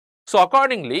 So,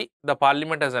 accordingly, the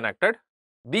parliament has enacted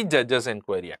the Judges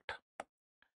Enquiry Act.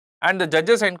 And the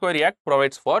Judges Enquiry Act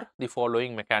provides for the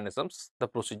following mechanisms, the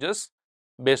procedures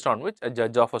based on which a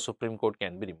judge of a Supreme Court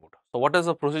can be removed. So, what is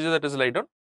the procedure that is laid down?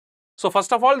 So,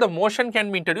 first of all, the motion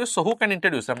can be introduced. So, who can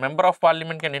introduce? A member of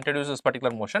parliament can introduce this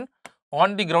particular motion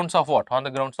on the grounds of what? On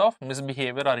the grounds of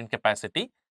misbehavior or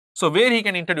incapacity. So, where he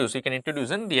can introduce? He can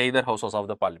introduce in the either houses of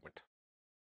the parliament.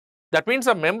 That means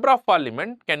a member of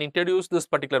parliament can introduce this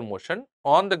particular motion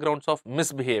on the grounds of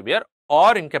misbehavior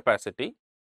or incapacity,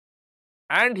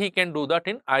 and he can do that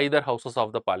in either houses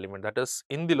of the parliament, that is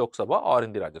in the Lok Sabha or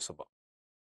in the Rajya Sabha.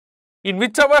 In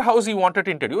whichever house he wanted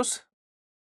to introduce,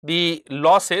 the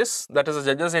law says, that is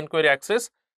the Judges Enquiry Act says,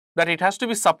 that it has to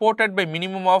be supported by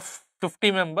minimum of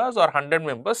 50 members or 100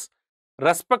 members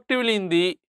respectively in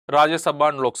the Rajya Sabha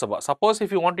and Lok Sabha. Suppose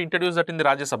if you want to introduce that in the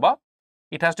Rajya Sabha,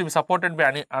 it has to be supported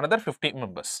by another 50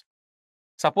 members.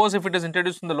 Suppose if it is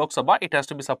introduced in the Lok Sabha, it has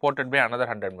to be supported by another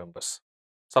 100 members.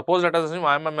 Suppose let us assume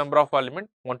I am a member of parliament,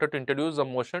 wanted to introduce a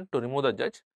motion to remove the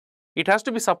judge. It has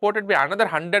to be supported by another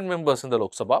 100 members in the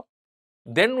Lok Sabha.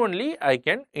 Then only I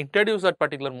can introduce that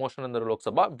particular motion in the Lok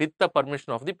Sabha with the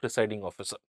permission of the presiding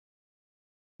officer.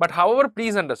 But however,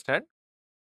 please understand,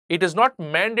 it is not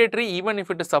mandatory even if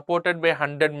it is supported by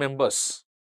 100 members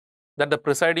that the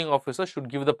presiding officer should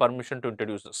give the permission to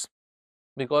introduce this,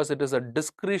 because it is a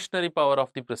discretionary power of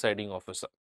the presiding officer.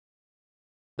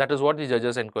 That is what the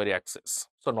Judges Enquiry Act says.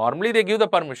 So, normally they give the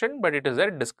permission, but it is a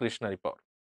discretionary power.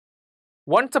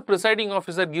 Once the presiding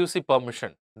officer gives the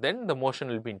permission, then the motion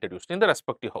will be introduced in the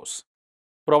respective house,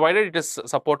 provided it is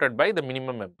supported by the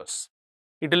minimum members.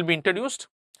 It will be introduced,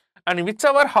 and in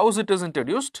whichever house it is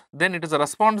introduced, then it is a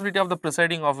responsibility of the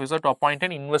presiding officer to appoint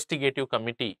an investigative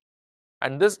committee,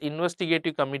 and this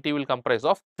investigative committee will comprise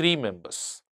of 3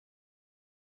 members.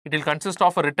 It will consist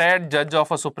of a retired judge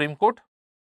of a Supreme Court,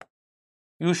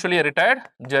 usually a retired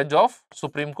judge of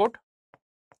Supreme Court,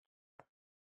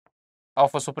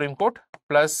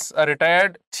 plus a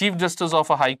retired Chief Justice of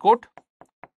a High Court,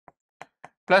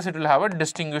 plus it will have a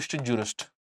distinguished jurist.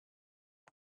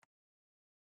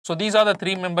 So, these are the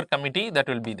 3-member committee that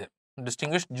will be there,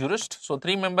 distinguished jurist. So,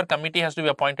 3-member committee has to be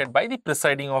appointed by the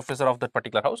presiding officer of that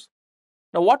particular house.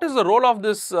 Now, what is the role of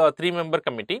this 3-member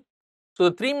committee? So,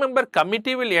 the 3-member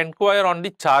committee will inquire on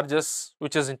the charges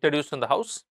which is introduced in the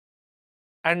house.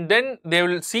 and then they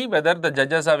will see whether the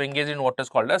judges have engaged in what is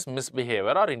called as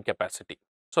misbehavior or incapacity.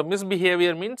 So,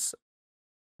 misbehavior means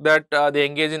that they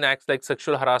engage in acts like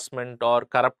sexual harassment or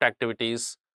corrupt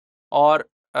activities or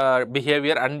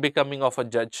behavior unbecoming of a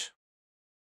judge.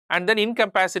 And then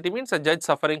incapacity means a judge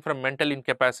suffering from mental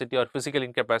incapacity or physical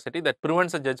incapacity that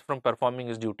prevents a judge from performing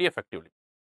his duty effectively.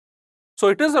 So,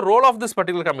 it is the role of this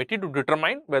particular committee to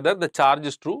determine whether the charge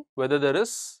is true, whether there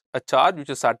is a charge which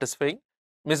is satisfying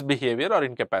misbehavior or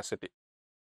incapacity.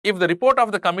 If the report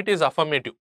of the committee is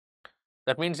affirmative,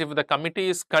 that means if the committee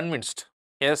is convinced,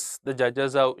 yes, the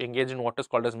judges have engaged in what is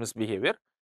called as misbehavior,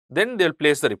 then they will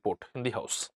place the report in the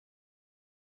house.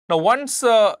 Now, once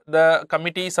the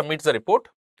committee submits the report,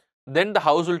 then the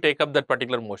house will take up that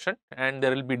particular motion and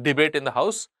there will be debate in the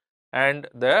house and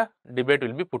the debate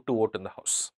will be put to vote in the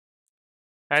house.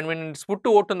 And when it is put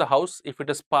to vote in the house, if it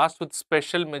is passed with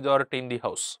special majority in the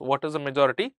house, what is the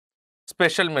majority?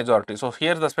 Special majority. So,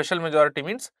 here the special majority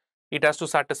means it has to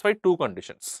satisfy two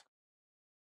conditions: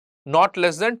 not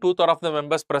less than 2/3 of the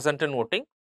members present in voting,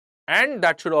 and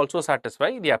that should also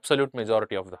satisfy the absolute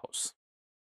majority of the house.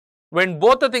 When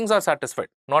both the things are satisfied,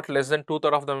 not less than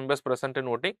 2/3 of the members present in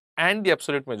voting and the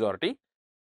absolute majority,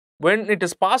 when it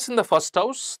is passed in the first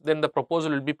house, then the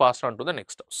proposal will be passed on to the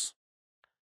next house.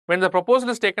 When the proposal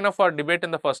is taken up for debate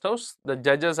in the first house, the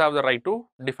judges have the right to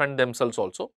defend themselves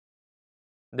also.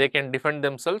 They can defend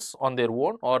themselves on their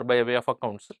own or by way of a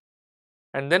counsel.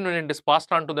 And then when it is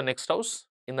passed on to the next house,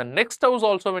 in the next house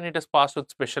also when it is passed with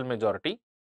special majority,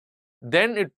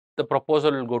 then the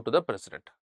proposal will go to the president.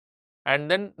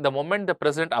 And then the moment the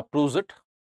president approves it,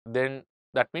 then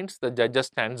that means the judges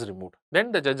stands removed.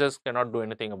 Then the judges cannot do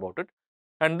anything about it.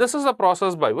 And this is a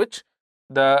process by which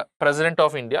the President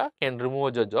of India can remove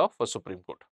a judge of a Supreme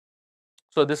Court.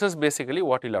 So, this is basically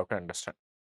what you have to understand.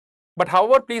 But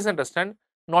however, please understand,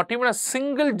 not even a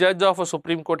single judge of a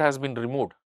Supreme Court has been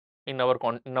removed in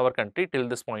our country till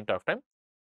this point of time.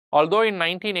 Although in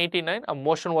 1989, a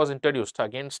motion was introduced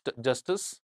against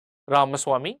Justice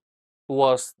Ramaswamy, who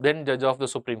was then judge of the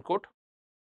Supreme Court.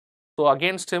 So,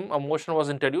 against him a motion was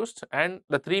introduced and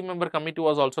the 3-member committee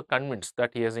was also convinced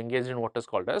that he has engaged in what is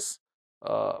called as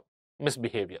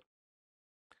misbehavior.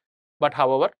 But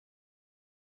however,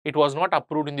 it was not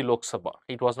approved in the Lok Sabha.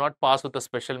 It was not passed with a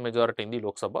special majority in the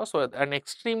Lok Sabha. So, an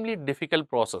extremely difficult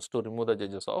process to remove the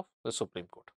judges of the Supreme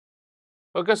Court.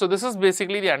 Okay, so this is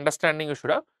basically the understanding you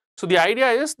should have. So, the idea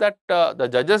is that the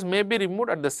judges may be removed,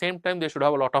 at the same time they should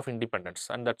have a lot of independence,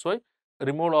 and that is why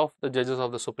removal of the judges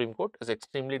of the Supreme Court is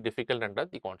extremely difficult under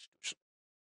the Constitution.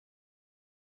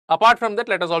 Apart from that,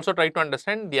 let us also try to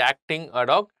understand the acting ad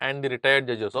hoc and the retired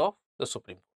judges of the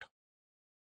Supreme Court.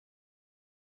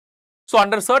 So,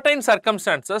 under certain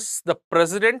circumstances, the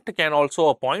president can also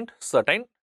appoint certain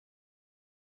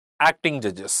acting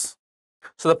judges.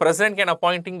 So, the president can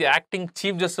appointing the acting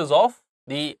chief justice of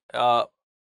the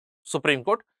Supreme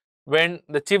Court when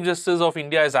the chief justice of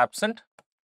India is absent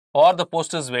or the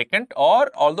post is vacant,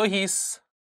 or although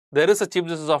there is a chief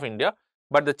justice of India,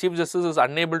 but the chief justice is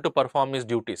unable to perform his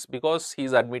duties because he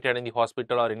is admitted in the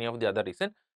hospital or any of the other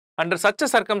reason. Under such a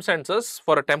circumstances,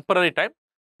 for a temporary time,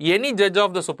 any judge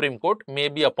of the Supreme Court may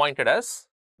be appointed as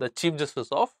the chief justice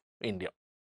of India.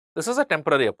 This is a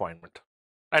temporary appointment.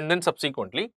 And then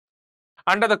subsequently,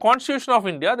 under the Constitution of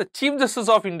India, the chief justice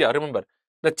of India, remember,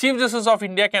 the chief justice of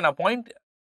India can appoint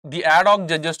the ad hoc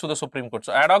judges to the Supreme Court.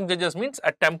 So, ad hoc judges means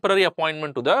a temporary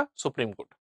appointment to the Supreme Court.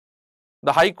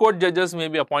 The High Court judges may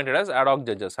be appointed as ad hoc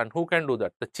judges, and who can do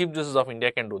that? The Chief Justice of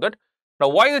India can do that. Now,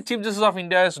 why the Chief Justice of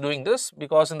India is doing this?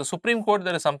 Because in the Supreme Court,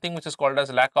 there is something which is called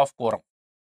as lack of quorum.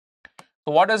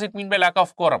 So, what does it mean by lack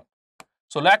of quorum?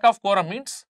 So, lack of quorum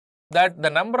means that the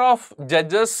number of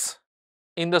judges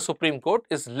in the Supreme Court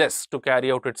is less to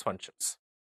carry out its functions.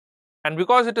 And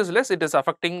because it is less, it is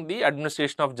affecting the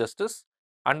administration of justice.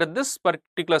 Under this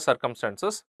particular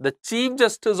circumstances, the Chief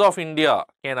Justice of India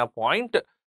can appoint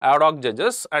ad hoc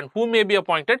judges, and who may be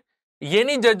appointed?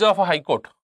 Any judge of a High Court,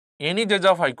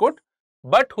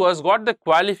 but who has got the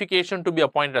qualification to be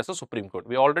appointed as a Supreme Court.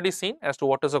 We already seen as to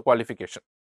what is a qualification.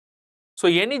 So,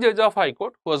 any judge of High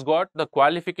Court who has got the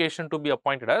qualification to be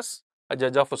appointed as a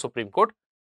judge of a Supreme Court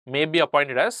may be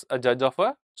appointed as a judge of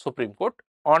a Supreme Court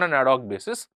on an ad hoc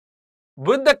basis,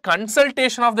 with the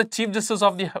consultation of the Chief Justice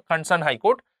of the concerned High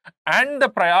Court and the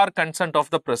prior consent of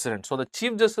the President. So, the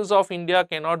Chief Justice of India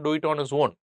cannot do it on his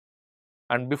own,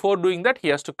 and before doing that he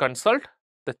has to consult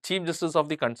the Chief Justice of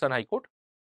the concerned High Court,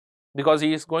 because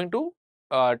he is going to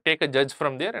take a judge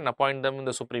from there and appoint them in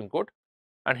the Supreme Court,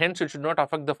 and hence it should not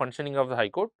affect the functioning of the High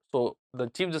Court. So, the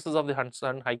Chief Justice of the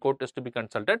concerned High Court is to be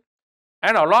consulted,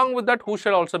 and along with that, who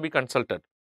shall also be consulted?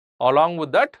 Along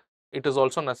with that, it is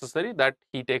also necessary that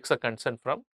he takes a consent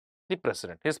from the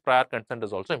president. His prior consent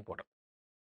is also important.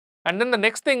 And then the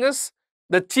next thing is,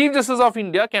 the Chief Justice of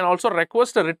India can also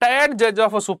request a retired judge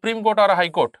of a Supreme Court or a High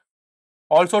Court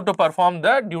also to perform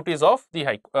the duties of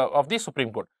the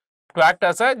Supreme Court, to act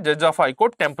as a judge of High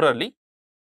Court temporarily.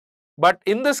 But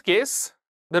in this case,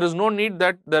 there is no need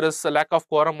that there is a lack of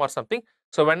quorum or something.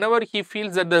 So whenever he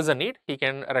feels that there is a need, he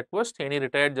can request any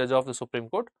retired judge of the Supreme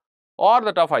Court or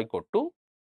that of High Court to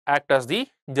act as the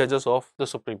judges of the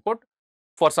Supreme Court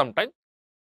for some time.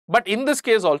 But in this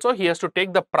case also, he has to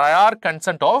take the prior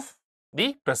consent of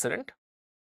the president,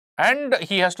 and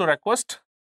he has to request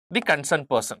the concerned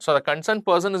person. So the concerned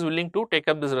person is willing to take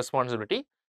up this responsibility,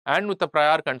 and with the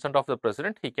prior consent of the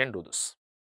president, he can do this.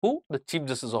 Who? The Chief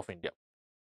Justice of India.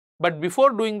 But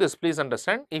before doing this, please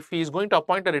understand, if he is going to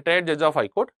appoint a retired judge of High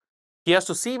Court, he has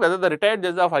to see whether the retired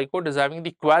judge of High Court is having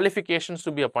the qualifications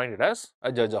to be appointed as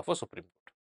a judge of a Supreme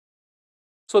Court.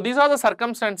 So these are the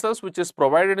circumstances which is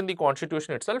provided in the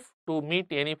constitution itself to meet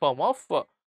any form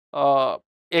of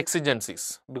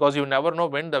exigencies, because you never know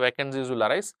when the vacancies will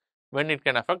arise, when it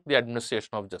can affect the administration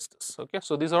of justice. Okay,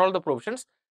 so these are all the provisions.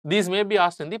 These may be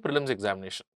asked in the prelims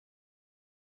examination.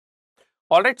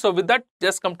 All right, so with that,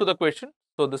 just come to the question.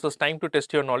 So this is time to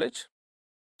test your knowledge.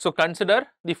 So consider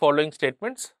the following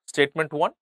statements. Statement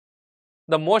 1,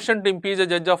 the motion to impeach a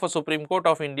judge of a Supreme Court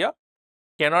of India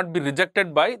cannot be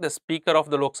rejected by the Speaker of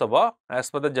the Lok Sabha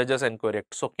as per the Judges Enquiry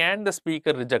Act. So can the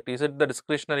Speaker reject? Is it the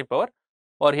discretionary power,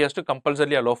 or he has to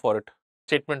compulsorily allow for it?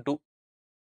 Statement 2,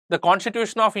 the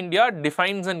Constitution of India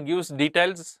defines and gives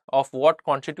details of what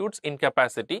constitutes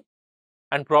incapacity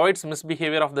and provides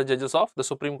misbehavior of the judges of the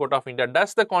Supreme Court of India.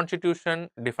 Does the Constitution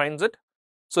defines it?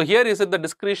 So here, is it the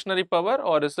discretionary power,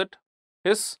 or is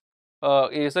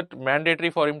it mandatory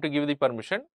for him to give the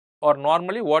permission, or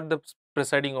normally what the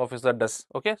presiding officer does?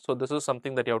 Okay, so this is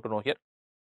something that you have to know here.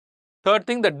 Third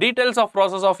thing, the details of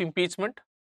process of impeachment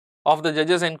of the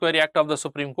Judges Enquiry Act of the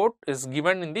Supreme Court is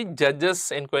given in the Judges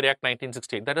Enquiry Act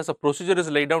 1968. That is, a procedure is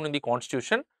laid down in the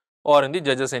Constitution or in the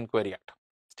Judges Enquiry Act.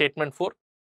 Statement 4,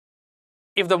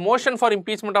 if the motion for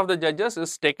impeachment of the judges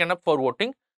is taken up for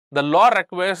voting, the law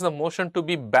requires the motion to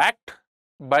be backed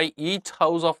by each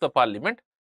house of the parliament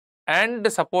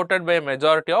and supported by a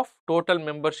majority of total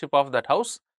membership of that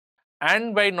house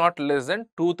and by not less than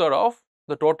 2/3 of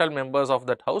the total members of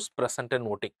that house present and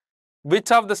voting. Which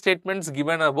of the statements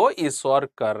given above is or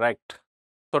correct?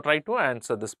 So try to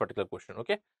answer this particular question.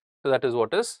 Okay, so that is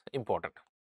what is important.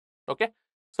 Okay,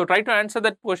 so try to answer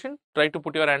that question. Try to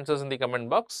put your answers in the comment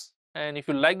box. And if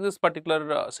you like this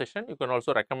particular session, you can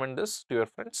also recommend this to your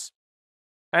friends.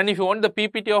 And if you want the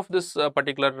PPT of this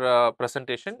particular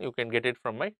presentation, you can get it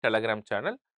from my Telegram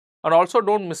channel. And also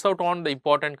don't miss out on the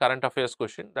important current affairs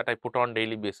question that I put on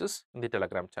daily basis in the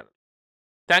Telegram channel.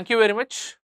 Thank you very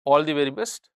much. All the very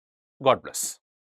best. God bless.